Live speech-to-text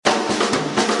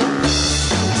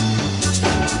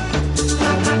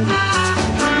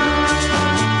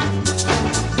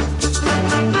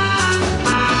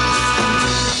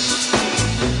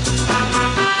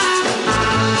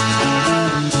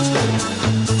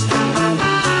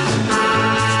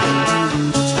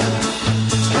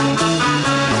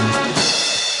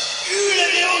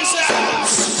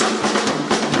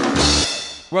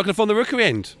Welcome from the Rookery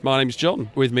End. My name's John.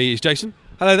 With me is Jason.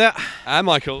 Hello there. And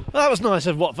Michael. Well, that was nice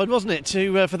of Watford, wasn't it?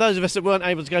 For those of us that weren't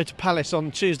able to go to Palace on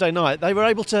Tuesday night, they were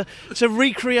able to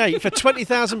recreate for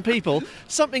 20,000 people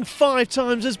something 5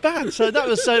 times as bad. So that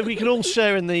was so we can all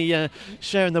share in the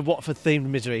Watford themed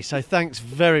misery. So thanks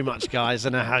very much, guys,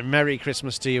 and a Merry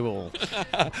Christmas to you all.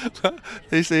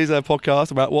 This is a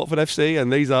podcast about Watford FC,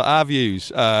 and these are our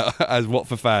views as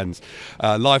Watford fans,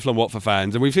 lifelong Watford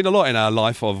fans, and we've seen a lot in our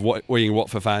life of being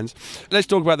Watford fans. Let's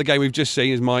talk about the game we've just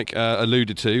seen, as Mike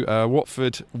alluded to.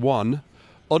 Watford 1,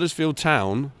 Huddersfield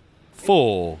Town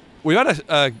 4. We've had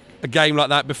a game like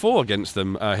that before against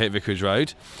them here at Vicarage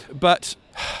Road, but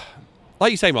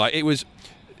like you say, Mike,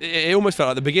 it almost felt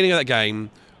like the beginning of that game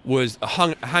was a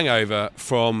hangover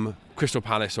from Crystal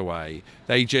Palace away.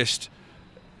 They just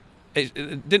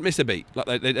didn't miss a beat.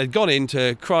 Like they'd gone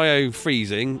into cryo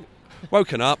freezing,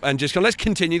 woken up, and just gone, let's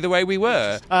continue the way we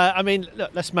were. Look,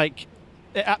 let's make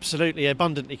it absolutely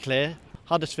abundantly clear.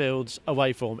 Huddersfield's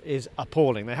away form is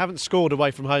appalling. They haven't scored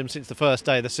away from home since the first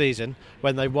day of the season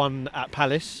when they won at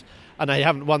Palace, and they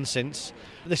haven't won since.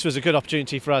 This was a good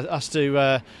opportunity for us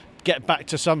to get back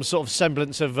to some sort of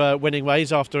semblance of winning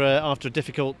ways after a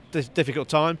difficult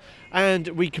time, and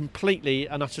we completely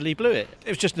and utterly blew it. It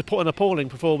was just an appalling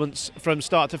performance from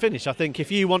start to finish. I think if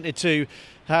you wanted to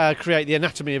create the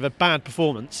anatomy of a bad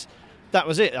performance, that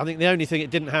was it. I think the only thing it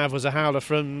didn't have was a howler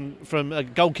from a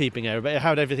goalkeeping area, but it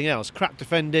had everything else. Crap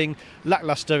defending,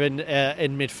 lacklustre in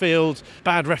midfield,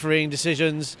 bad refereeing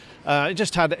decisions.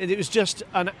 It was just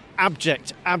an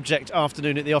abject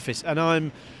afternoon at the office, and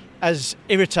I'm as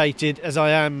irritated as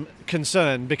I am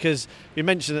concerned, because you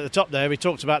mentioned at the top there, we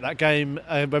talked about that game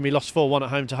when we lost 4-1 at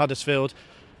home to Huddersfield.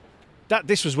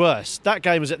 This was worse. That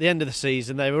game was at the end of the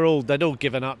season. They'd all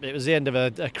given up. It was the end of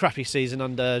a crappy season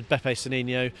under Beppe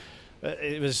Sannino.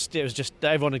 It was just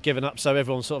everyone had given up, so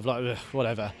everyone's sort of like,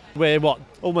 whatever. We're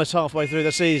almost halfway through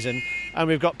the season, and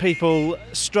we've got people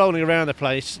strolling around the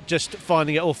place just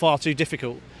finding it all far too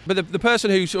difficult. But the person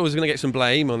who sort of was going to get some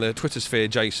blame on the Twitter sphere,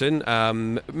 Jason,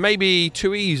 maybe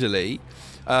too easily,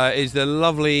 is the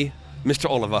lovely Mr.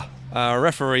 Oliver, our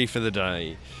referee for the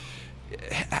day.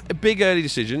 Big early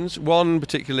decisions. One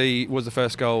particularly was the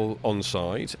first goal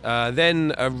onside.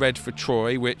 Then a red for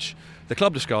Troy, which the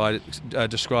club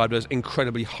described as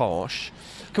incredibly harsh.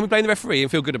 Can we blame the referee and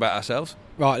feel good about ourselves?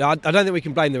 Right, I don't think we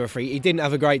can blame the referee. He didn't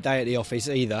have a great day at the office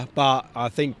either, but I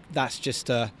think that's just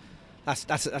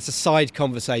that's a side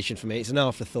conversation for me. It's an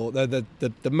afterthought.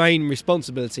 The main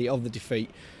responsibility of the defeat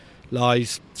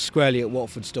lies squarely at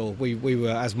Watford's door. We were,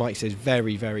 as Mike says,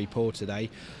 very, very poor today.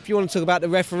 If you want to talk about the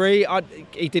referee,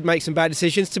 he did make some bad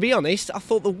decisions. To be honest, I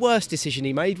thought the worst decision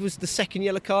he made was the second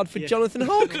yellow card for Jonathan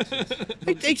Hogg.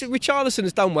 Richarlison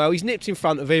has done well. He's nipped in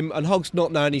front of him, and Hogg's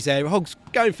not knowing he's there. Hogg's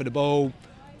going for the ball.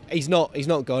 He's not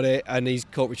got it, and he's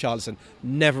caught Richarlison.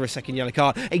 Never a second yellow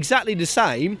card. Exactly the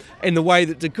same in the way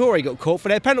that Doucouré got caught for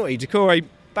their penalty. Doucouré,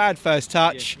 bad first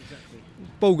touch. Yeah, exactly.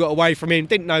 Ball got away from him,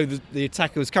 didn't know the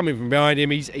attacker was coming from behind him.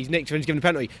 He's nicked him and he's given the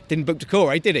penalty. Didn't book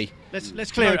Doucouré, did he?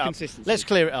 Let's clear it up. Let's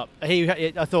clear it up.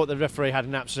 I thought the referee had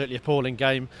an absolutely appalling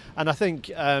game, and I think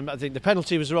the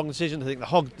penalty was the wrong decision. I think the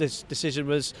Hogg decision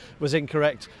was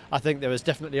incorrect. I think there was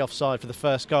definitely offside for the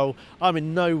first goal. I'm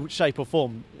in no shape or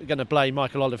form going to blame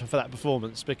Michael Oliver for that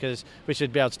performance, because we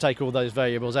should be able to take all those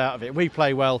variables out of it. We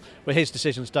play well, but his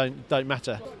decisions don't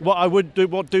matter. What I do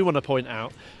want to point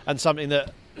out, and something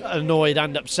that annoyed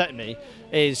and upset me,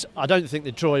 is I don't think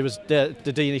that Troy the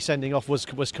Deeney sending off was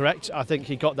correct. I think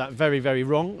he got that very, very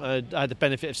wrong. I had the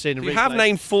benefit of seeing a replay. You have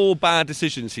named 4 bad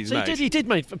decisions he's made. He did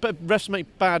make, but refs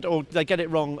make bad, or they get it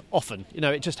wrong often.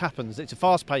 It just happens. It's a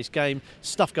fast-paced game,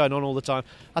 stuff going on all the time.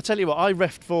 I tell you what, I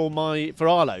refed for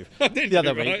Arlo the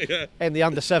other week in the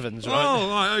under-7s, right? Oh,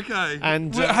 right, okay.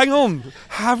 And hang on,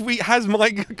 has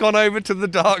Mike gone over to the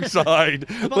dark side?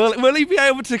 Will he be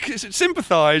able to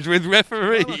sympathise with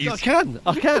referees? I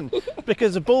can,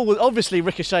 because the ball was obviously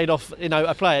ricocheted off,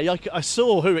 a player. I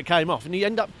saw who it came off, and you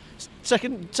end up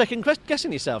second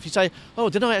guessing yourself. You say, "Oh,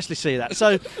 did I actually see that?"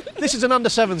 So this is an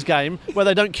under-7s game where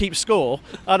they don't keep score,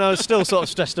 and I was still sort of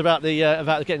stressed about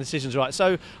getting decisions right.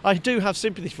 So I do have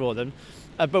sympathy for them.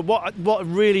 But what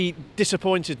really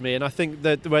disappointed me, and I think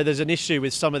that where there's an issue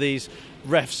with some of these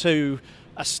refs who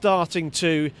are starting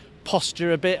to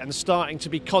posture a bit and starting to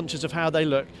be conscious of how they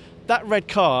look, that red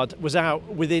card was out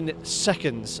within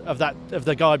seconds of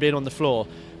the guy being on the floor.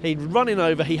 He'd running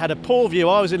over. He had a poor view.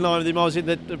 I was in line with him. I was in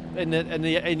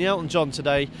the Elton John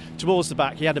today, towards the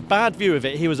back. He had a bad view of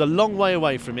it. He was a long way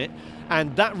away from it,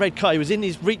 and that red card. He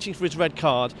was reaching for his red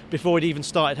card before he'd even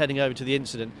started heading over to the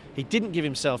incident. He didn't give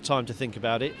himself time to think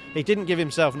about it. He didn't give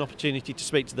himself an opportunity to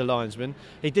speak to the linesman.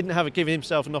 He didn't give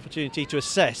himself an opportunity to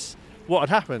assess what had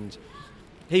happened.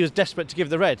 He was desperate to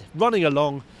give the red, running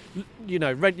along.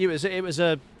 Red. It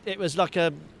was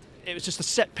just a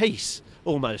set piece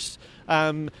almost.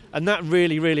 And that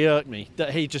really, really irked me,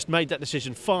 that he just made that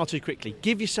decision far too quickly.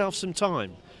 Give yourself some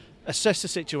time, assess the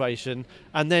situation,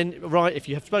 and then, if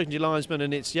you have spoken to your linesman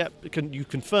and it's, you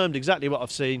confirmed exactly what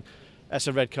I've seen, that's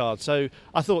a red card. So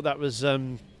I thought that was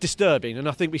disturbing, and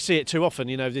I think we see it too often,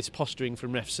 this posturing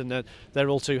from refs, and they're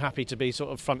all too happy to be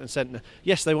sort of front and centre.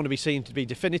 Yes, they want to be seen to be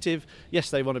definitive. Yes,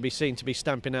 they want to be seen to be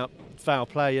stamping out foul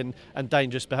play and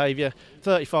dangerous behaviour.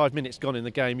 35 minutes gone in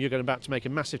the game, you're about to make a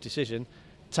massive decision.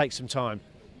 Take some time.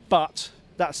 But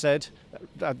that said,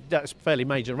 that's a fairly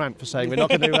major rant for saying we're not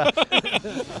going to do that.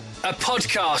 A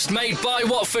podcast made by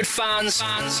Watford fans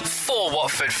for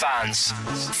Watford fans.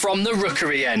 From the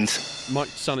Rookery end.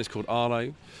 Mike's son is called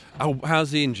Arlo. Oh,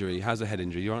 how's the injury? How's the head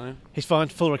injury? You all right now? He's fine,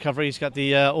 full recovery. He's got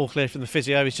the all clear from the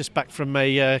physio. He's just back from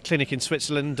a clinic in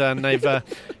Switzerland, and they've,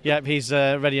 he's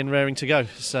ready and raring to go.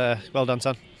 So, well done,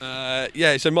 son.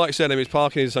 So Mike's surname is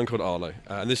Parkin, his son called Arlo.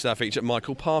 And this is our feature,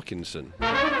 Michael Parkinson.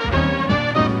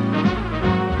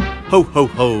 Ho, ho,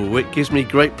 ho. It gives me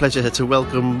great pleasure to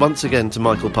welcome once again to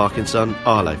Michael Parkinson,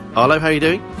 Arlo. Arlo, how are you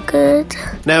doing? Good.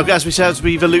 Now, as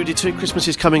we've alluded to, Christmas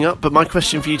is coming up, but my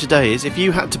question for you today is, if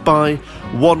you had to buy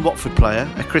one Watford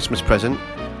player a Christmas present,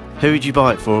 who would you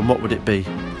buy it for and what would it be?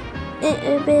 It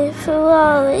would be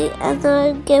Ferrari, and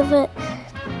I'd give it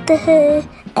to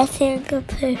Etienne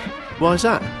Capoue. Why is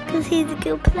that? Because he's a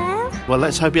good player. Well,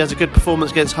 let's hope he has a good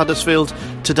performance against Huddersfield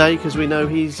today, because we know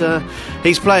he's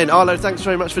playing. Arlo, thanks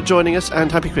very much for joining us,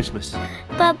 and Happy Christmas.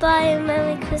 Bye-bye, and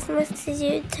Merry Christmas to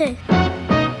you too.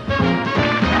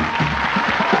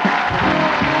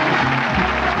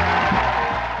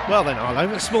 Well then,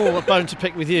 Arlo, a small bone to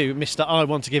pick with you, Mr. I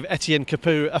want to give Etienne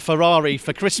Capoue a Ferrari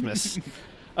for Christmas.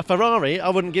 A Ferrari, I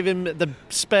wouldn't give him the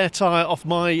spare tyre off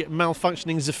my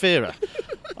malfunctioning Zafira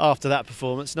after that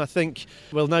performance. And I think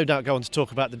we'll no doubt go on to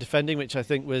talk about the defending, which I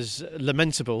think was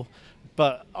lamentable.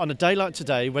 But on a day like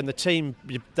today, when the team,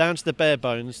 down to the bare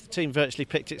bones, the team virtually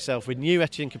picked itself. We knew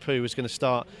Etienne Capoue was going to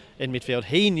start in midfield.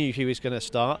 He knew he was going to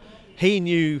start. He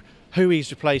knew who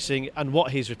he's replacing and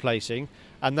what he's replacing.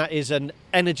 And that is an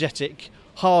energetic,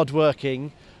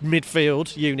 hard-working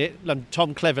midfield unit. And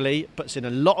Tom Cleverley puts in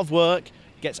a lot of work,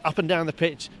 gets up and down the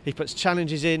pitch, he puts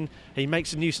challenges in, he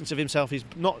makes a nuisance of himself. He's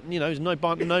not, he's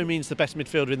by no means the best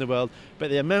midfielder in the world, but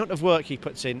the amount of work he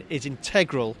puts in is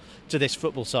integral to this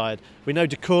football side. We know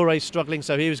Doucouré's struggling,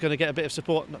 so he was going to get a bit of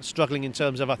support, not struggling in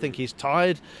terms of, I think he's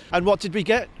tired. And what did we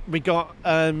get? We got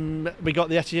the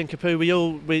Etienne Capoue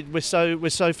we're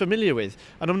so familiar with.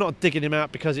 And I'm not digging him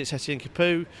out because it's Etienne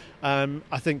Capoue.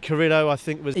 I think Carrillo,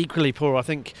 was equally poor. I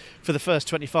think for the first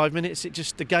 25 minutes,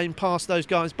 the game passed those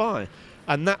guys by.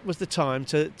 And that was the time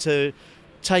to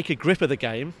take a grip of the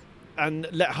game and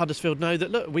let Huddersfield know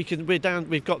that, look, we're down,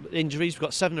 we've got injuries, we've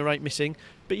got 7 or 8 missing,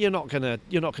 but you're not gonna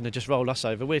just roll us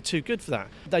over. We're too good for that.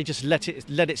 They just let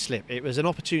it slip. It was an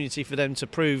opportunity for them to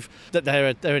prove that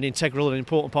they're an integral and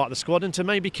important part of the squad, and to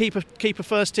maybe keep a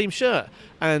first team shirt.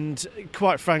 And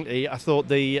quite frankly, I thought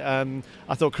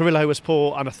Carrillo was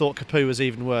poor, and I thought Capoue was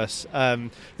even worse.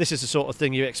 This is the sort of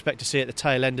thing you expect to see at the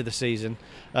tail end of the season,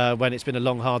 when it's been a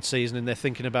long, hard season and they're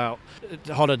thinking about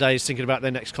holidays, thinking about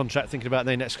their next contract, thinking about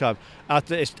their next club.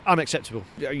 It's unacceptable.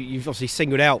 You've obviously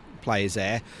singled out players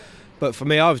there, but for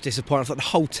me, I was disappointed. I thought the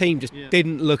whole team just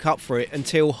didn't look up for it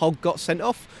until Hogg got sent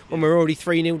off when we were already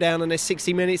 3-0 down and there's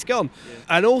 60 minutes gone.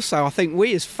 Yeah. And also, I think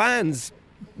we as fans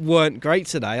weren't great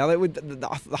today. I think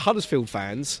the Huddersfield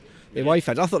fans, the away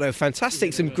fans, I thought they were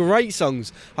fantastic. Some great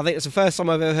songs. I think it's the first time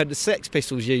I've ever heard the Sex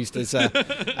Pistols used as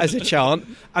a chant.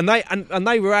 And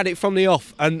they were at it from the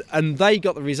off, and they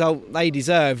got the result they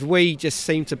deserved. We just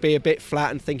seemed to be a bit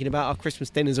flat and thinking about our Christmas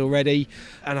dinners already.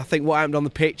 And I think what happened on the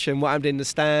pitch and what happened in the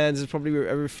stands is probably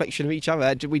a reflection of each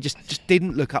other. We just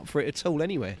didn't look up for it at all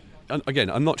anyway. Again,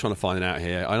 I'm not trying to find it out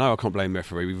here. I know I can't blame the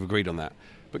referee. We've agreed on that.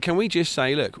 But can we just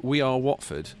say, look, we are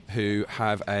Watford, who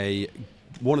have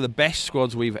one of the best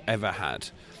squads we've ever had,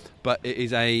 but it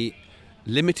is a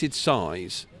limited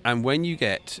size, and when you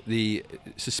get the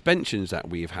suspensions that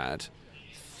we've had,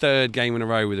 3rd game in a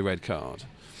row with a red card,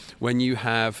 when you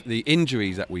have the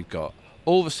injuries that we've got,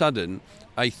 all of a sudden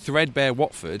a threadbare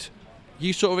Watford,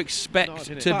 you sort of expect Not,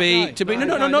 didn't to it? be to be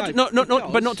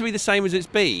but not to be the same as it's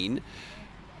been.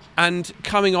 And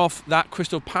coming off that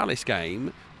Crystal Palace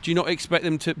game, do you not expect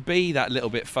them to be that little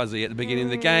bit fuzzy at the beginning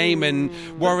of the game and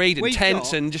worried and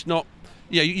tense and just not?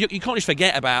 You can't just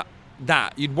forget about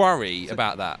that. You'd worry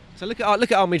about that. So look at our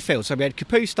midfield. So we had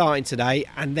Capoue starting today,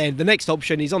 and then the next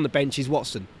option is on the bench is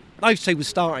Watson. Those two were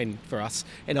starting for us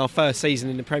in our first season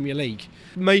in the Premier League.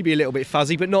 Maybe a little bit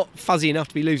fuzzy, but not fuzzy enough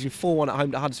to be losing 4-1 at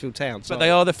home to Huddersfield Town. So But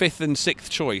they are the 5th and 6th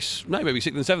choice. No, maybe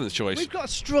 6th and 7th choice. We've got a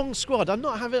strong squad. I'm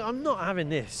not having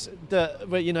this. That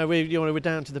we're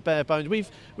down to the bare bones.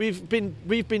 We've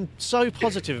been so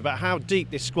positive about how deep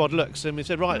this squad looks, and we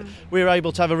said we're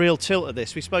able to have a real tilt at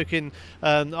this. We spoke in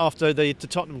after the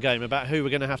Tottenham game about who we're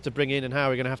going to have to bring in and how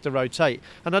we're going to have to rotate.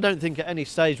 And I don't think at any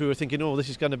stage we were thinking, this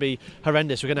is going to be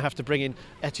horrendous. We're going to have to bring in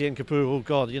Etienne Capoue. Oh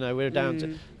God, we're down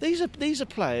to these are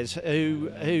players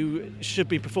who should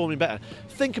be performing better.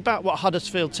 Think about what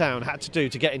Huddersfield Town had to do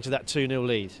to get into that 2-0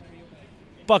 lead.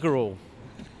 Bugger all.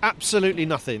 Absolutely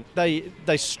nothing.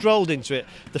 They strolled into it.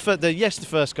 The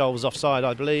first goal was offside,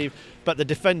 I believe, but the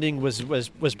defending was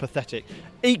pathetic.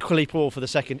 Equally poor for the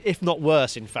second, if not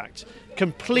worse, in fact.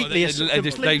 Completely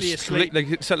asleep.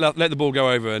 They let the ball go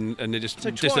over and it just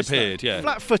disappeared. Yeah.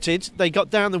 Flat-footed, they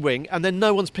got down the wing, and then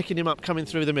no one's picking him up coming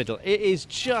through the middle. It is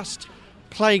just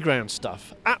playground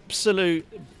stuff. Absolute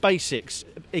basics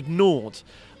ignored.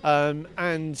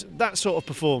 And that sort of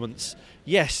performance,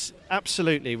 yes,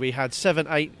 absolutely. We had 7,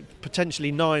 8,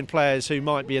 potentially 9 players who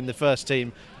might be in the first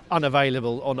team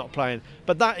unavailable or not playing.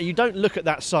 But that you don't look at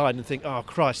that side and think, oh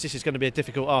Christ, this is going to be a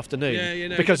difficult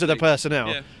afternoon because of the personnel.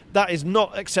 Yeah. That is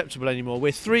not acceptable anymore.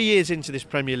 We're 3 years into this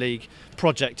Premier League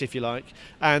project, if you like,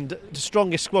 and the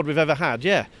strongest squad we've ever had.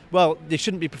 Yeah, well, they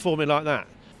shouldn't be performing like that.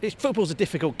 Football's a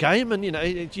difficult game, and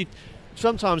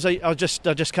sometimes I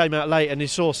just came out late and you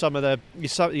saw some of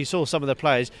the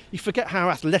players. You forget how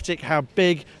athletic, how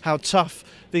big, how tough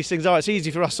these things are. It's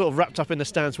easy for us sort of wrapped up in the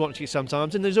stands watching it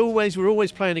sometimes, and we're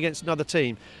always playing against another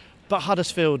team. But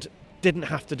Huddersfield didn't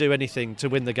have to do anything to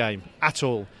win the game at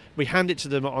all. We hand it to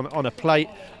them on a plate,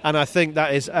 and I think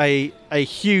that is a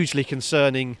hugely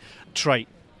concerning trait.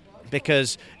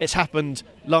 Because it's happened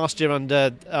last year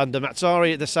under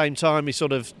Mazzari at the same time. He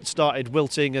sort of started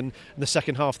wilting, and the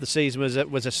second half of the season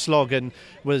was a slog and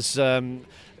was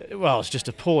it's just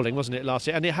appalling, wasn't it, last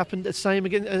year? And it happened the same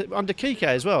again under Kike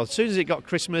as well. As soon as it got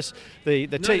Christmas, the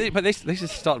team. But this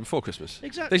is started before Christmas.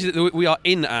 Exactly. We are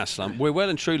in our slump. We're well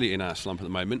and truly in our slump at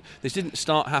the moment. This didn't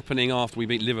start happening after we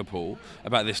beat Liverpool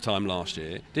about this time last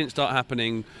year. Didn't start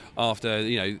happening after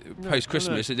post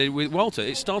Christmas. It did with Walter.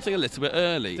 It's starting a little bit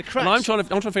early. And I'm trying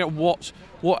to figure out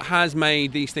what has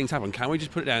made these things happen. Can we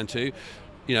just put it down to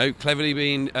Cleverley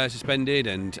being suspended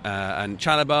and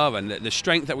Chalobah and the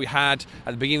strength that we had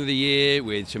at the beginning of the year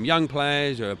with some young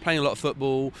players who are playing a lot of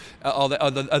football?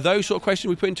 Are those sort of questions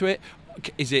we put into it?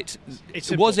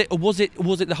 Was it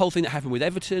the whole thing that happened with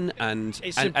Everton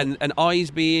and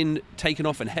eyes being taken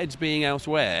off and heads being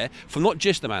elsewhere from not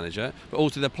just the manager but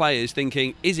also the players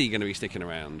thinking, is he going to be sticking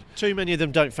around? Too many of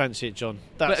them don't fancy it, John.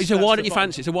 So why don't you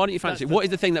fancy it? What is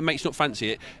the thing that makes you not fancy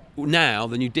it now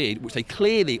than you did, which they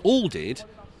clearly all did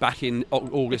back in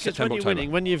August, September, October? Winning,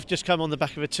 when you've just come on the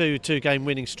back of a two-game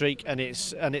winning streak and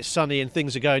it's sunny and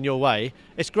things are going your way,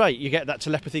 it's great. You get that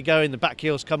telepathy going, the back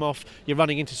heels come off, you're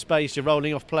running into space, you're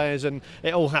rolling off players, and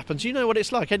it all happens. You know what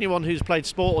it's like. Anyone who's played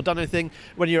sport or done anything,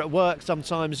 when you're at work,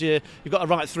 sometimes you've got to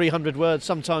write 300 words.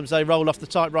 Sometimes they roll off the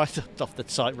typewriter, off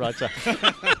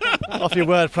your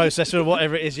word processor or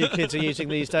whatever it is your kids are using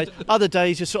these days. Other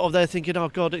days you're sort of there thinking, oh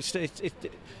God, it's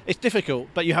difficult,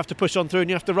 but you have to push on through and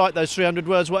you have to write those 300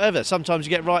 words, whatever. Sometimes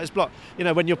you get writer's block.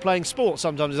 When you're playing sport,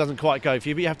 sometimes it doesn't quite go for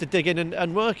you, but you have to dig in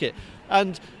and work it.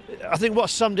 And I think what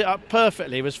summed it up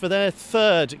perfectly was for their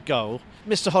third goal,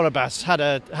 Mr. Horobas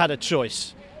had a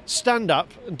choice. Stand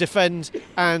up and defend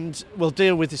and we'll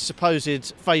deal with his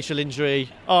supposed facial injury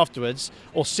afterwards,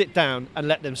 or sit down and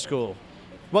let them score.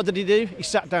 What did he do? He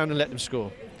sat down and let them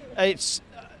score. It's...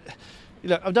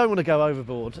 I don't want to go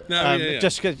overboard.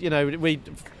 Just because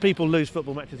people lose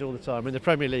football matches all the time. In the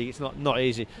Premier League, it's not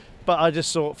easy. But I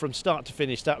just thought from start to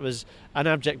finish that was an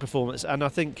abject performance. And I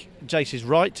think Jace is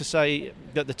right to say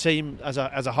that the team as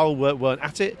a whole weren't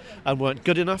at it and weren't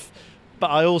good enough. But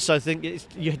I also think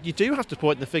you do have to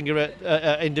point the finger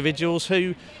at individuals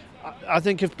who I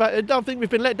think we've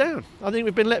been let down. I think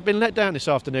we've been let down this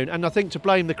afternoon, and I think to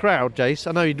blame the crowd, Jace.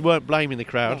 I know you weren't blaming the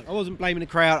crowd. No, I wasn't blaming the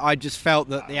crowd. I just felt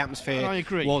that the I atmosphere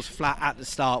agree. was flat at the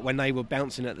start when they were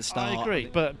bouncing at the start. I agree,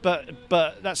 but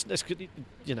that's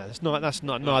that's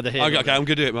not neither here. Okay, I'm going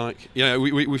to do it, Mike. You know,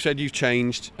 we said you've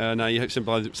changed. Now you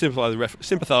sympathise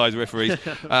with referees.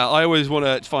 I always want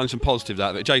to find some positives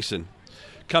out of it. Jason,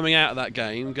 coming out of that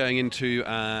game, going into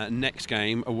next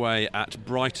game away at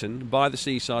Brighton by the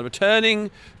seaside,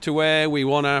 returning to where we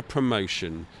won our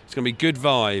promotion. It's going to be good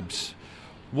vibes.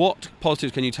 What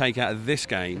positives can you take out of this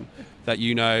game that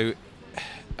you know,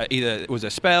 either was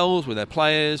there spells, were there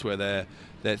players, were there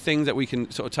things that we can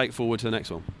sort of take forward to the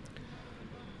next one?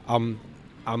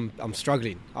 I'm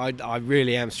struggling. I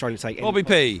really am struggling to take any Bobby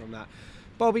P. from that.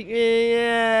 Bobby,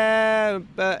 yeah,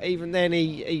 but even then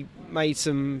he made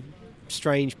some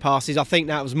strange passes. I think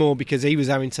that was more because he was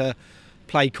having to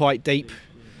play quite deep.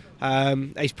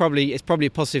 It's probably a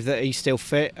positive that he's still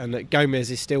fit and that Gomez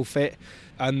is still fit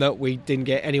and that we didn't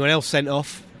get anyone else sent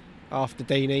off after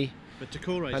Deeney. But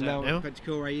Decore's And out now. But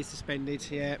Decore is suspended.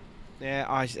 Yeah.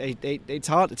 It's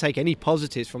hard to take any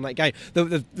positives from that game.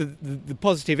 The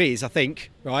positive is, I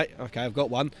think, right? Okay, I've got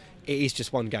one. It is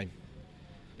just one game.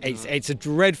 It's a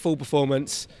dreadful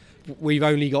performance. We've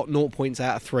only got 0 points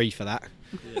out of 3 for that.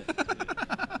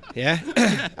 Yeah.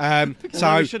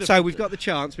 So we've got the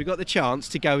chance. We've got the chance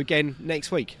to go again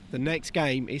next week. The next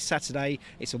game is Saturday.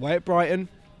 It's away at Brighton.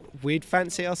 We'd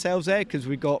fancy ourselves there because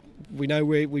we know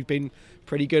we've been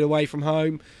pretty good away from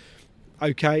home.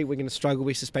 Okay, we're going to struggle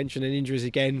with suspension and injuries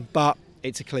again, but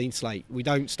it's a clean slate. We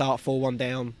don't start 4-1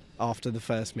 down after the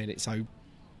first minute, so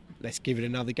let's give it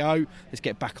another go. Let's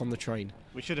get back on the train.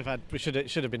 It should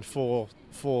have been four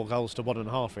goals to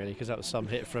 1.5 really, because that was some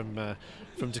hit from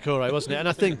Decore, wasn't it? And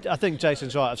I think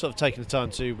Jason's right. I've sort of taken the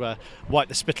time to wipe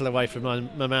the spittle away from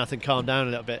my mouth and calm down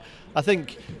a little bit. I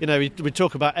think, you know, we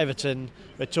talk about Everton,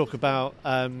 we talk about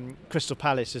Crystal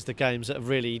Palace as the games that have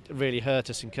really, really hurt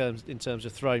us in terms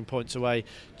of throwing points away.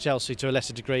 Chelsea to a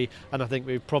lesser degree, and I think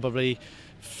we probably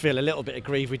feel a little bit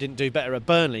aggrieved we didn't do better at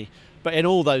Burnley. But in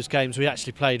all those games, we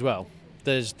actually played well.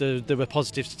 There were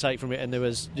positives to take from it, and there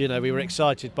was, you know, we were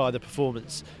excited by the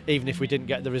performance, even if we didn't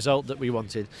get the result that we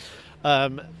wanted. I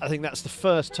think that's the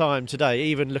first time today,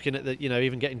 even looking at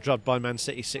even getting drubbed by Man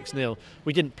City 6-0,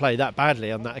 we didn't play that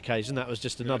badly on that occasion. That was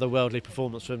just another worldly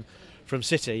performance from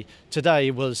City.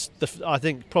 Today was, I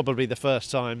think, probably the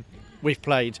first time we've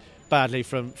played badly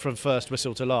from first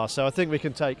whistle to last. So I think we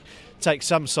can take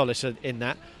some solace in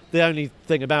that. The only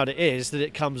thing about it is that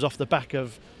it comes off the back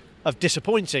of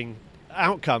disappointing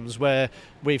outcomes where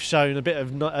we've shown a bit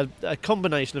of a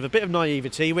combination of a bit of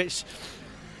naivety, which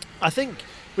I think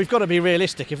we've got to be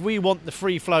realistic. If we want the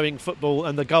free-flowing football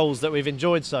and the goals that we've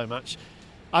enjoyed so much,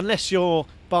 unless you're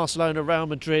Barcelona, Real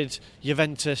Madrid,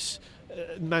 Juventus,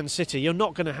 Man City, you're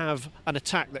not going to have an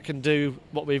attack that can do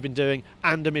what we've been doing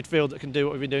and a midfield that can do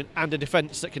what we've been doing and a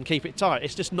defence that can keep it tight.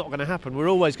 It's just not going to happen. We're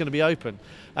always going to be open,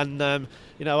 and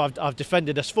I've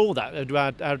defended us for that.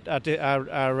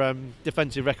 Our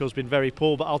defensive record's been very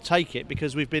poor, but I'll take it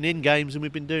because we've been in games and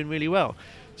we've been doing really well.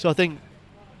 So I think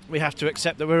we have to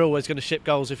accept that we're always going to ship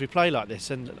goals if we play like this,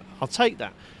 and I'll take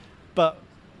that. But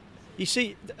you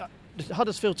see,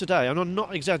 Huddersfield today, and I'm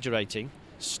not exaggerating,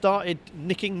 started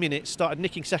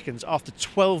nicking seconds after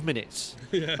 12 minutes.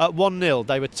 Yeah. At 1-0,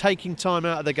 they were taking time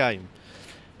out of the game.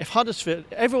 If Huddersfield,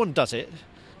 everyone does it.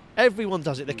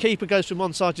 The keeper goes from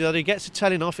one side to the other, he gets a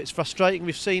telling off, it's frustrating,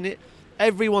 we've seen it.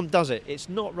 Everyone does it. It's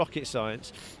not rocket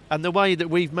science. And the way that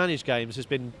we've managed games has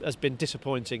been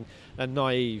disappointing and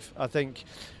naive. I think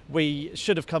we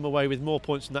should have come away with more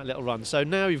points in that little run. So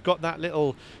now you've got that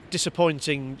little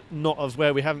disappointing knot of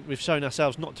where we've shown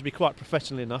ourselves not to be quite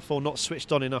professional enough or not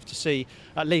switched on enough to see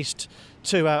at least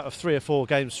 2 out of 3 or 4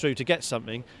 games through to get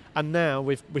something. And now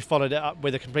we've followed it up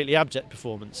with a completely abject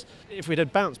performance. If we'd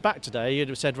had bounced back today, you'd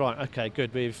have said, right, okay,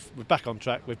 good, we're back on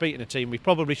track. We've beaten a team we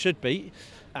probably should beat,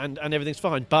 and everything's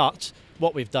fine. But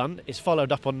what we've done is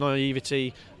followed up on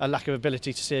naivety, a lack of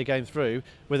ability to see a game through,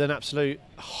 with an absolute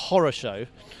horror show.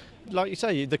 Like you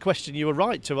say, the question you were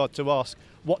right to ask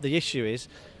what the issue is,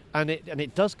 and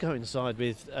it does coincide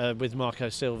with Marco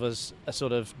Silva's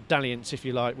sort of dalliance, if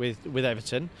you like, with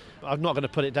Everton. I'm not going to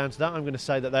put it down to that. I'm going to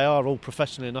say that they are all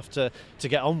professional enough to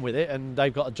get on with it, and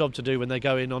they've got a job to do when they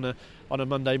go in on a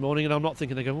Monday morning. And I'm not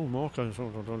thinking they go, oh, Marco.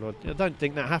 I don't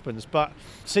think that happens. But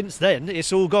since then,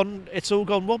 it's all gone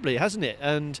wobbly, hasn't it?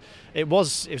 And it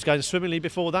was going swimmingly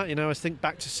before that. You know, I think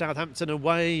back to Southampton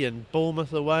away and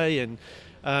Bournemouth away and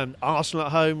Arsenal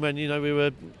at home when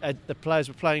the players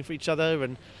were playing for each other,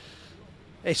 and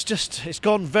it's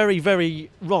gone very,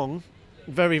 very wrong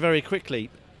very, very quickly.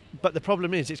 But the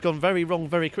problem is, it's gone very wrong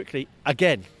very quickly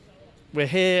again. We're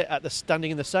here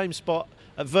standing in the same spot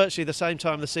at virtually the same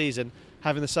time of the season,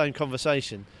 having the same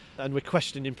conversation, and we're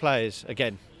questioning players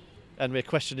again. And we're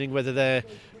questioning whether they're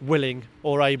willing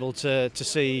or able to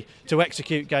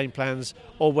execute game plans,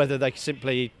 or whether they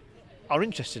simply are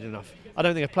interested enough. I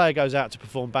don't think a player goes out to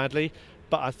perform badly,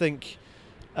 but I think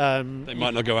they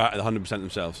might not go out at 100%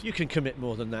 themselves. You can commit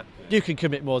more than that.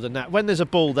 When there's a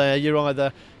ball there, you're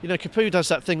either, Capoue does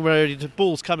that thing where the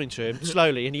ball's coming to him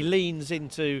slowly, and he leans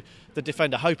into the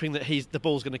defender, hoping that the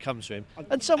ball's going to come to him,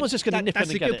 and someone's just going to nip in and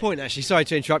get it. That's a good point, actually. Sorry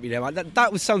to interrupt you there.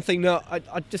 That was something that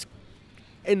I just,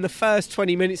 in the first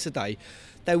 20 minutes a day,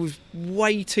 there was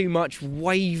way too much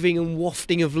waving and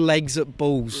wafting of legs at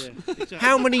balls. Yeah, exactly.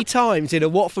 How many times did a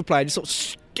Watford player just sort of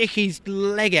stick his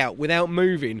leg out without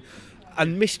moving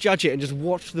and misjudge it and just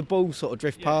watch the ball sort of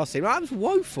drift past him? That was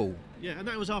woeful. Yeah, and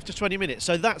that was after 20 minutes.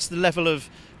 So that's the level of...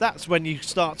 That's when you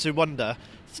start to wonder.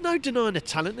 There's no denying the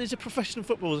talent. These are professional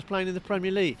footballers playing in the Premier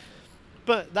League.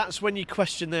 But that's when you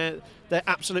question their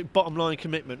absolute bottom line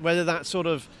commitment, whether that sort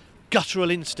of guttural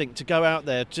instinct to go out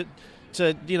there to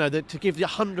give you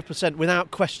 100%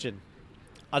 without question.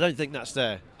 I don't think that's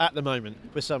there at the moment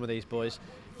with some of these boys.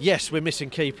 Yes, we're missing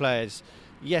key players.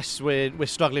 Yes, we're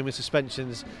struggling with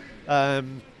suspensions.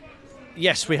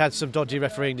 Yes, we had some dodgy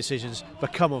refereeing decisions.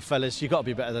 But come on, fellas, you've got to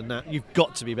be better than that. You've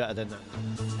got to be better than that.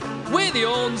 We're the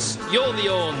Orns, you're the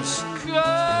Orns.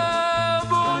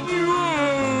 Come on, you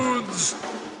Orns!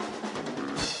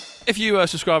 If you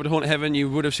subscribe to Haunted Heaven, you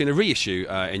would have seen a reissue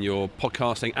in your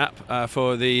podcasting app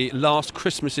for the last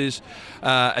Christmases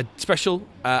special,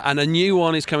 and a new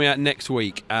one is coming out next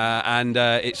week, and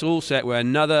it's all set where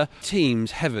another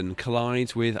team's heaven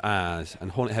collides with ours,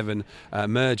 and Haunted Heaven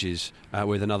merges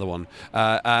with another one.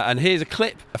 And here's a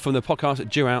clip from the podcast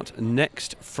due out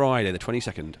next Friday, the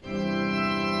 22nd.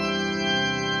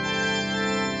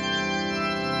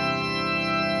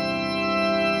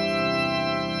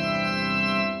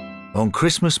 On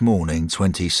Christmas morning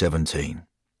 2017,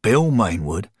 Bill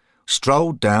Mainwood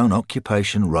strolled down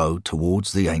Occupation Road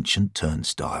towards the ancient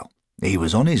turnstile. He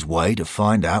was on his way to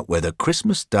find out whether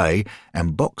Christmas Day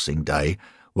and Boxing Day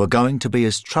were going to be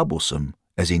as troublesome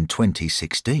as in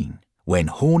 2016, when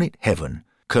Haunted Heaven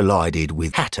collided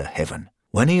with Hatter Heaven.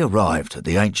 When he arrived at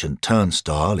the ancient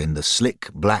turnstile in the slick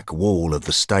black wall of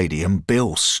the stadium,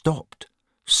 Bill stopped.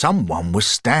 Someone was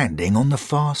standing on the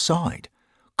far side,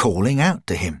 calling out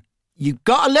to him. "You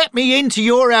gotta let me into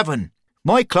your heaven.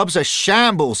 My club's a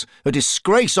shambles, a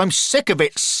disgrace. I'm sick of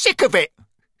it, sick of it.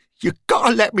 You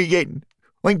gotta let me in.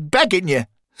 I'm begging you."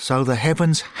 So the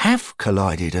heavens have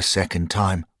collided a second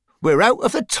time. We're out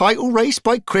of the title race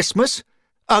by Christmas.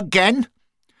 Again.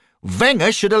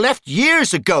 Wenger should have left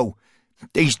years ago.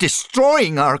 He's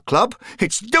destroying our club.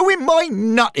 It's doing my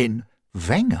nutting.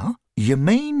 Wenger? You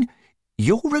mean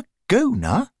you're a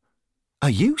gooner? Are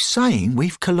you saying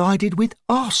we've collided with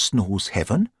Arsenal's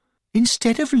heaven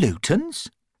instead of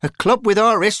Luton's? A club with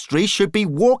our history should be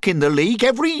walking the league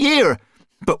every year,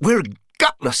 but we're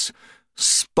gutless,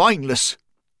 spineless.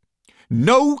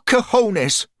 No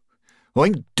cojones.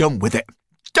 I'm done with it.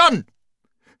 Done!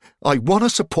 I want to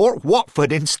support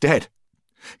Watford instead.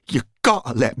 You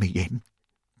gotta let me in.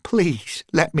 Please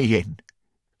let me in.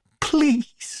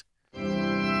 Please.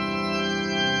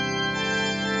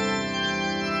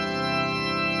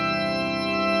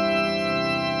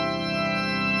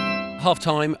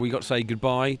 Half-time, we got to say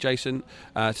goodbye, Jason,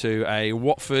 to a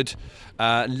Watford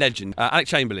legend. Alex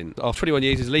Chamberlain, after 21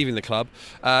 years, is leaving the club.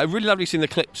 Really lovely seeing the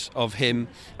clips of him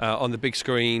on the big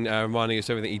screen, reminding us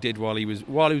of everything he did while he was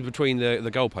between the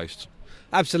goalposts.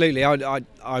 Absolutely.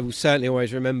 I will certainly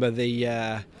always remember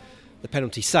the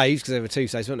penalty saves, because there were two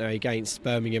saves, weren't there, against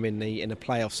Birmingham in the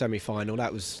playoff semi-final.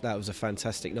 That was a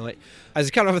fantastic night. There's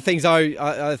a couple of other things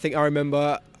I think I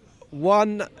remember.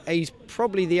 One, he's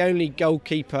probably the only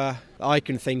goalkeeper I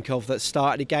can think of that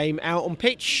started a game out on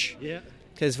pitch. Yeah.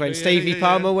 Because when Stevie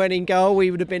Palmer went in goal,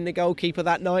 he would have been the goalkeeper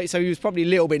that night. So he was probably a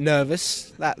little bit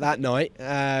nervous that night.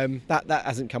 That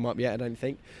hasn't come up yet, I don't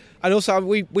think. And also,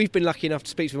 we've been lucky enough to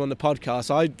speak to him on the podcast.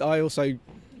 I also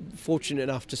fortunate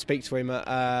enough to speak to him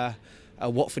at a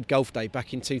Watford Golf Day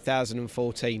back in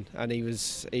 2014, and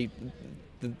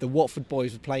the Watford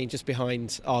boys were playing just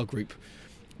behind our group.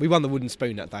 We won the wooden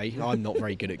spoon that day. I'm not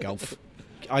very good at golf.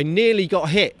 I nearly got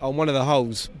hit on one of the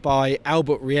holes by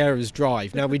Albert Riera's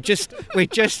drive. Now we just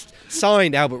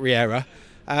signed Albert Riera,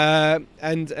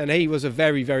 and he was a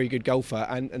very, very good golfer.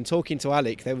 And talking to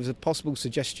Alec, there was a possible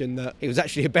suggestion that he was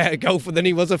actually a better golfer than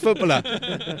he was a footballer.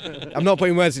 I'm not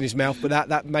putting words in his mouth, but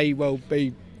that may well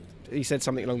be He said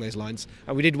something along those lines,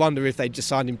 and we did wonder if they'd just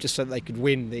signed him just so that they could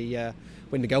win the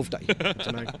golf day. I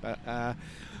don't know,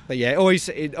 but yeah, always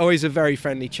a very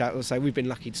friendly chat. Also, we've been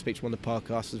lucky to speak to him on the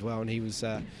podcast as well, and he was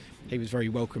very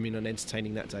welcoming and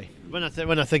entertaining that day. When I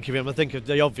think of him, I think of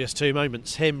the obvious two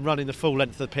moments: him running the full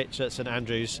length of the pitch at St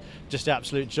Andrews, just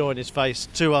absolute joy in his face,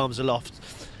 2 arms aloft,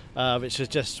 which was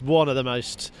just one of the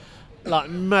most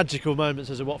magical moments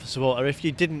as a Watford supporter. If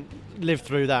you didn't live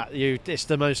through that, it's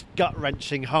the most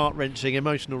gut-wrenching, heart-wrenching,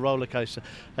 emotional rollercoaster.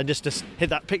 And just to hit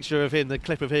that picture of him, the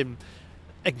clip of him,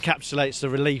 encapsulates the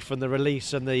relief and the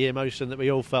release and the emotion that we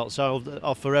all felt. So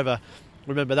I'll forever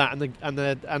remember that,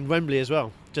 and Wembley as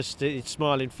well. Just his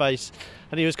smiling face,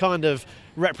 and he was kind of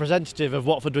representative of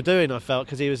Watford were doing. I felt,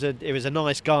 because he was a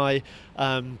nice guy.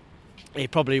 He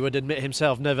probably would admit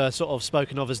himself never sort of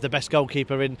spoken of as the best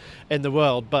goalkeeper in the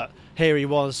world, but here he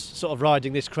was sort of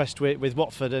riding this crest with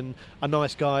Watford, and a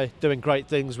nice guy doing great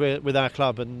things with our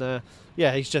club. And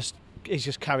he's just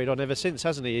carried on ever since,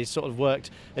 hasn't he? He's sort of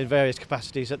worked in various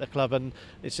capacities at the club, and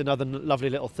it's another lovely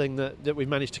little thing that we've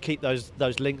managed to keep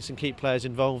those links and keep players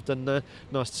involved. And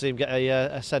nice to see him get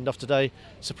a send off today.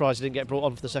 Surprised he didn't get brought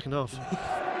on for the second half.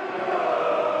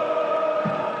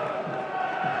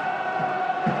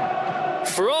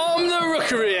 From the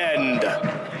Rookery End.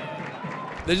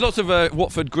 There's lots of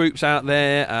Watford groups out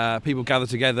there. People gather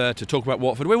together to talk about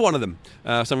Watford. We're one of them.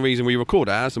 For some reason, we record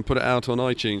ours and put it out on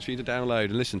iTunes for you to download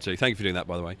and listen to. Thank you for doing that,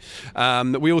 by the way.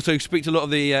 We also speak to a lot of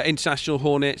the international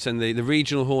Hornets and the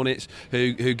regional Hornets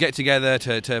who get together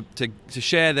to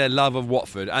share their love of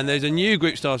Watford. And there's a new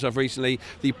group started off recently,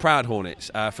 the Proud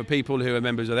Hornets, for people who are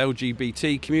members of the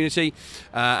LGBT community.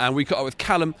 And we caught up with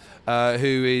Callum,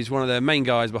 who is one of the main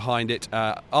guys behind it,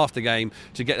 after the game,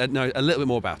 to get to know a little bit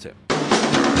more about it.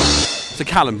 So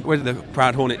Callum, where did the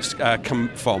Proud Hornets come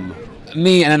from?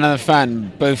 Me and another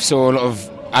fan both saw a lot of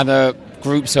other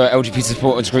groups, so LGBT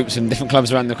supporters groups in different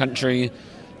clubs around the country,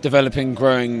 developing,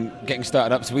 growing, getting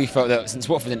started up. So we felt that since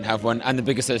Watford didn't have one, and the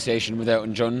big association with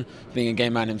Elton John being a gay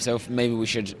man himself, maybe we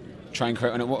should try and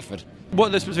create one at Watford. What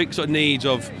are the specific sort of needs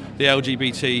of the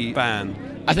LGBT ban?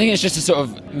 I think it's just to sort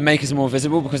of make us more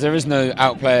visible, because there is no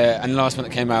out player, and the last one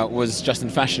that came out was Justin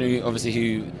Fashanu, obviously,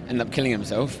 who ended up killing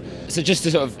himself. So just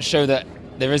to sort of show that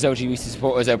there is LGBT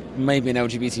supporters, there may be an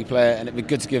LGBT player, and it'd be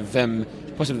good to give them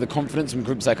possibly the confidence from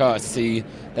groups like ours to see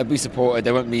they'll be supported,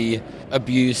 there won't be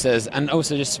abuse. And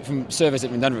also just from surveys that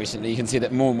have been done recently, you can see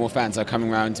that more and more fans are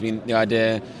coming around to the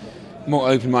idea, more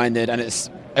open-minded, and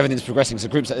everything's progressing. So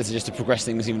groups like this are just to progress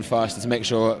things even faster, to make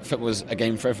sure football's a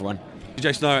game for everyone.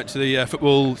 Jason and I went to the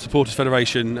Football Supporters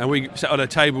Federation, and we sat on a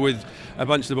table with a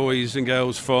bunch of the boys and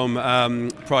girls from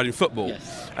Pride in Football.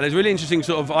 Yes. And it's really interesting.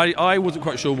 Sort of, I wasn't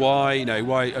quite sure why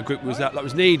a group was that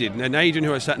was needed. And then Adrian,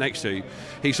 who I sat next to,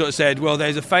 he sort of said, well,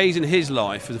 there's a phase in his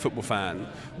life as a football fan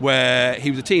where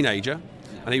he was a teenager,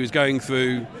 and he was going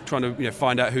through trying to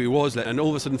find out who he was, and all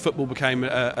of a sudden football became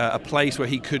a place where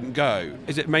he couldn't go.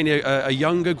 Is it mainly a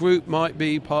younger group might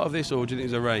be part of this, or do you think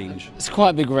there's a range? It's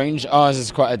quite a big range. Ours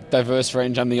is quite a diverse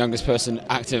range. I'm the youngest person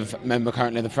active member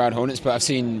currently of the Proud Hornets, but I've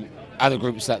seen other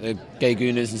groups like the Gay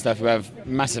Gooners and stuff who have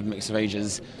massive mix of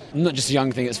ages. Not just a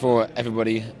young thing, it's for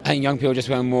everybody. I think young people are just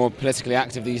becoming more politically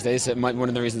active these days, so it might be one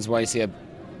of the reasons why you see a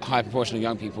high proportion of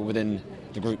young people within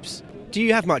the groups. Do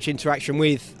you have much interaction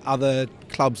with other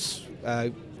clubs,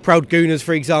 Proud Gooners,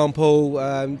 for example?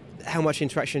 How much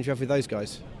interaction do you have with those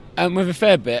guys? With a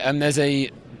fair bit. There's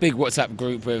a big WhatsApp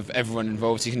group with everyone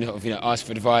involved. So you can ask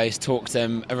for advice, talk to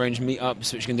them, arrange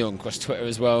meetups, which you can do across Twitter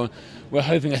as well. We're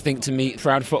hoping, I think, to meet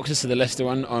Proud Foxes, so the Leicester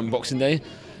one, on Boxing Day.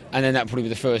 And then that'll probably be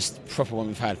the first proper one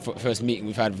we've had, first meeting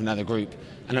we've had with another group.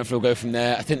 And hopefully we'll go from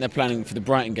there. I think they're planning for the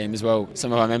Brighton game as well.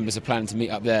 Some of our members are planning to meet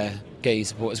up there, gay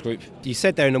supporters group. You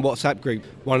said there in the WhatsApp group,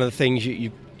 one of the things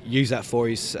you use that for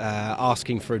is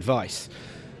asking for advice.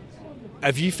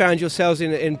 Have you found yourselves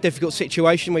in a difficult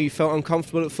situation where you felt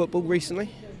uncomfortable at football recently?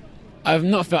 I've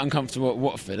not felt uncomfortable at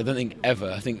Watford, I don't think ever.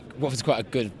 I think Watford's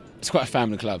it's quite a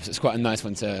family club, so it's quite a nice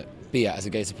one to be at as a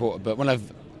gay supporter. But when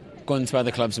I've gone to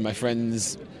other clubs with my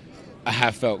friends, I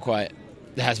have felt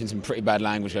there has been some pretty bad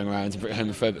language going around, some pretty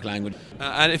homophobic language.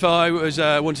 And if I was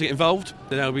wanting to get involved,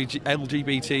 an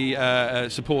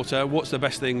LGBT supporter, what's the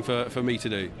best thing for me to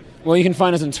do? Well, you can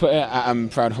find us on Twitter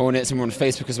at Proud Hornets, and we're on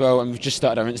Facebook as well, and we've just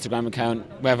started our Instagram account.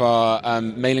 We have our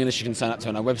mailing list you can sign up to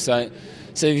on our website.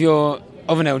 So if you're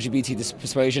of an LGBT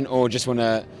persuasion or just want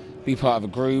to be part of a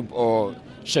group or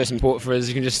show some support for us,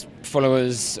 you can just follow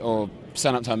us or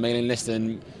sign up to our mailing list,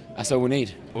 and that's all we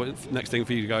need. What's the next thing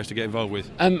for you guys to get involved with?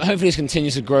 Hopefully this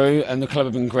continues to grow, and the club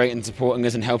have been great in supporting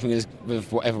us and helping us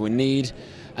with whatever we need.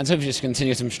 and so hopefully just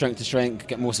continue from strength to strength,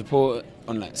 get more support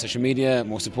on like social media,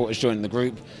 more supporters joining the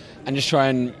group, and just try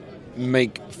and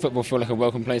make football feel like a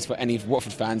welcome place for any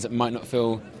Watford fans that might not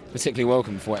feel particularly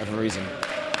welcome for whatever reason.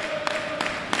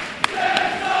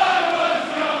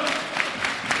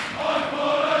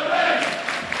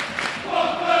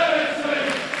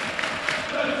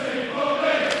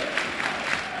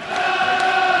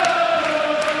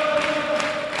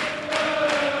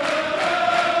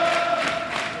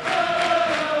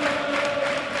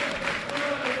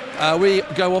 We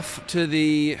go off to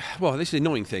this is the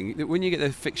annoying thing. When you get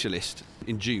the fixture list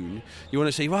in June, you want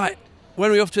to see, right,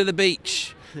 when are we off to the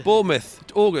beach? Bournemouth,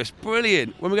 August,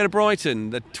 brilliant. When we go to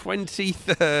Brighton, the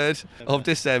 23rd of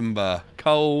December.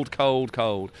 Cold, cold,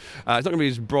 cold. It's not going to be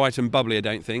as bright and bubbly, I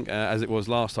don't think, as it was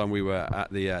last time we were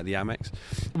at the Amex.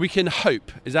 We can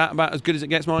hope. Is that about as good as it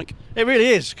gets, Mike? It really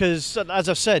is, because as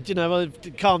I've said,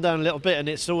 calm down a little bit, and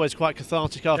it's always quite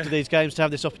cathartic after these games to have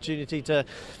this opportunity to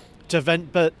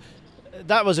vent, but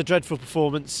that was a dreadful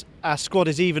performance. Our squad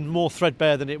is even more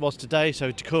threadbare than it was today.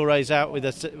 So Doucouré's out with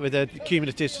a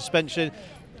cumulative suspension.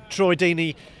 Troy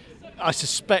Deeney, I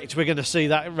suspect we're going to see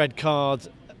that red card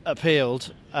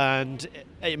appealed, and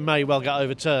it may well get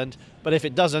overturned. But if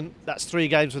it doesn't, that's 3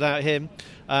 games without him.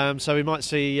 So we might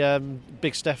see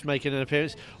Big Steph making an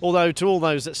appearance. Although to all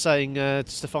those that saying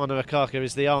Stefano Akaka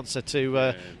is the answer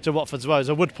to Watford's woes,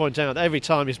 I would point out that every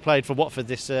time he's played for Watford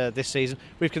this season,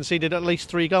 we've conceded at least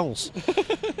 3 goals.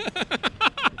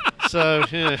 So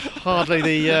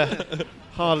hardly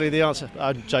the answer.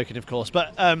 I'm joking, of course,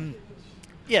 but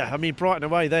Brighton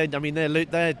away.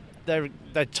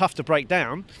 They're tough to break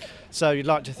down. So you'd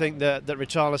like to think that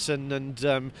Richarlison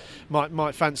and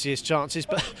might fancy his chances,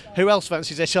 but who else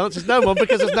fancies their chances? No one,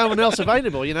 because there's no one else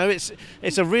available.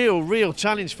 It's a real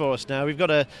challenge for us now. We've got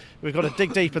to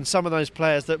dig deep, and some of those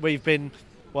players that we've been,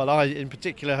 I in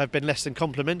particular have been less than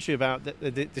complimentary about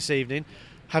this evening,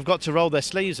 have got to roll their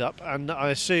sleeves up, and I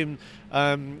assume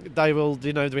they will.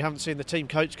 We haven't seen the team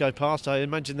coach go past. I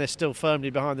imagine they're still firmly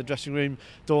behind the dressing room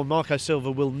door. Marco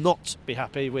Silva will not be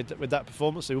happy with that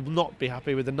performance. He will not be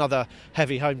happy with another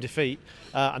heavy home defeat,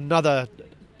 another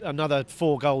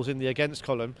 4 goals in the against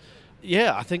column.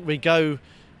 Yeah, I think we go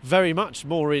very much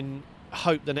more in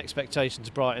hope than expectation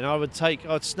to Brighton.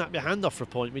 I'd snap your hand off for a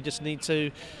point. We just need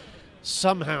to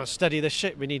somehow steady the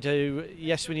ship. We need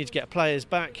to get players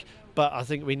back. But I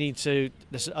think we need to.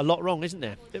 There's a lot wrong, isn't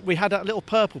there? We had that little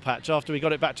purple patch after we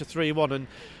got it back to 3-1, and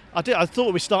I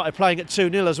thought we started playing at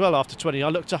 2-0 as well after 20. I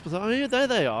looked up and thought, oh yeah, there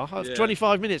they are. After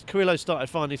 25 minutes, Carrillo started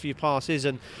finding a few passes,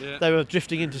 and they were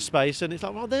drifting into space. And it's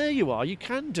like, well, there you are. You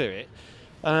can do it.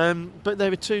 But they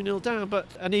were 2-0 down.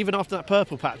 And even after that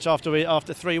purple patch, after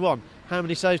 3-1, how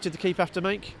many saves did the keeper have to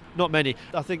make? Not many.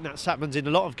 I think that happens in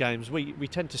a lot of games. We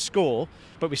tend to score,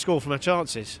 but we score from our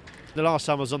chances. The last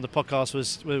time I was on the podcast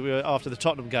was we were after the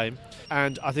Tottenham game,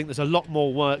 and I think there's a lot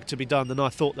more work to be done than I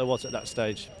thought there was at that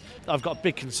stage. I've got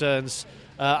big concerns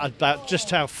about just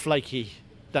how flaky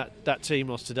that team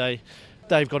was today.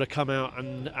 They've got to come out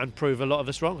and prove a lot of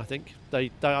us wrong. I think I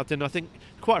think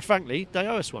quite frankly they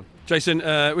owe us one. Jason,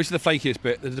 which is the flakiest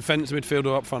bit? The defence, midfield,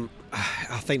 or up front?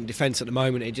 I think defence at the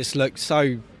moment, it just looked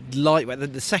so lightweight.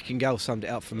 The second goal summed it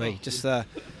up for me. Just the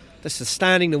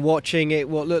standing and watching it,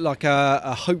 what looked like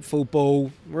a hopeful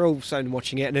ball. We're all standing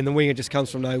watching it, and then the winger just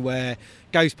comes from nowhere,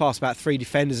 goes past about 3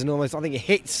 defenders, and almost, I think it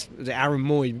hits Aaron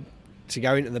Moy to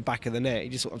go into the back of the net. He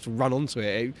just sort of run onto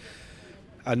it,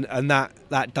 and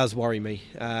that does worry me.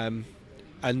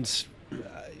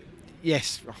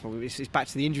 Yes, it's back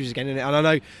to the injuries again, isn't it? And I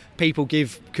know people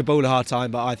give Kabul a hard time,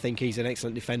 but I think he's an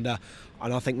excellent defender,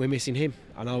 and I think we're missing him,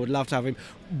 and I would love to have him.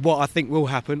 What I think will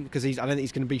happen, because I don't think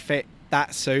he's going to be fit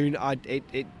that soon,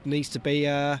 it needs to be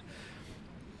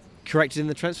corrected in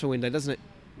the transfer window, doesn't it?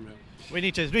 We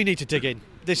need to dig in.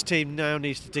 This team now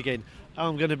needs to dig in.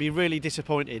 I'm going to be really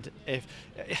disappointed if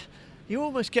you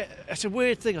almost get. It's a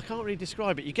weird thing. I can't really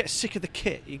describe it. You get sick of the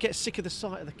kit. You get sick of the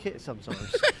sight of the kit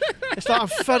sometimes. It's like I'm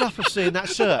fed up of seeing that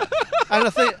shirt. And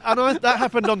that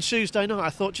happened on Tuesday night. I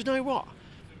thought, do you know what?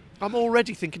 I'm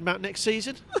already thinking about next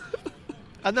season.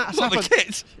 And that's happened. The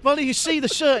kit? Well, you see the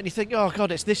shirt and you think, oh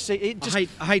God, it's this. I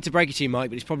hate to break it to you, Mike,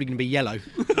 but it's probably going to be yellow.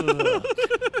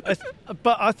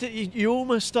 But I think you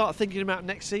almost start thinking about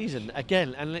next season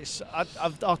again, and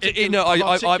I've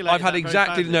had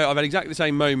exactly the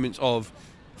same moments of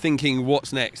thinking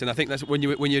what's next, and I think that's when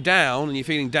you're down and you're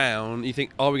feeling down, you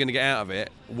think, are we going to get out of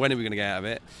it? When are we going to get out of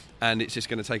it? and it's just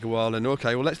going to take a while. And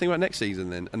okay, well, let's think about next season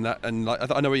then. And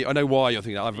like, I know why you're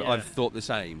thinking that. I've thought the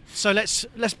same. So let's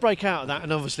break out of that,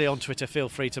 and obviously on Twitter, feel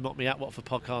free to mock me at Watford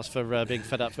Podcast for being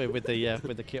fed up with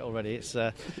the kit already. It's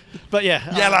but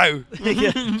yeah, yellow.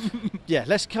 Yeah.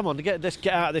 Let's come on. Let's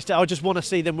get out of this. I just want to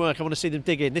see them work. I want to see them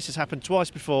dig in. This has happened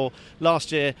twice before.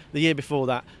 Last year, the year before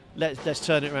that. Let's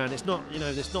turn it around. It's not,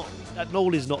 it's not.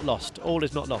 All is not lost. All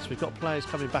is not lost. We've got players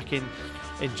coming back in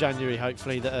January,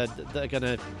 hopefully, that are going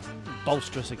to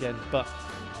bolster us again. But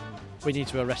we need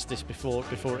to arrest this before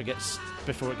it gets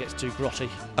too grotty.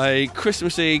 A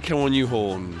Christmassy come on you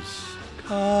horns.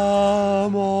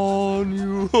 Come on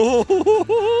you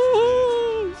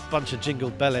horns. Bunch of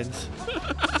jingled bellends.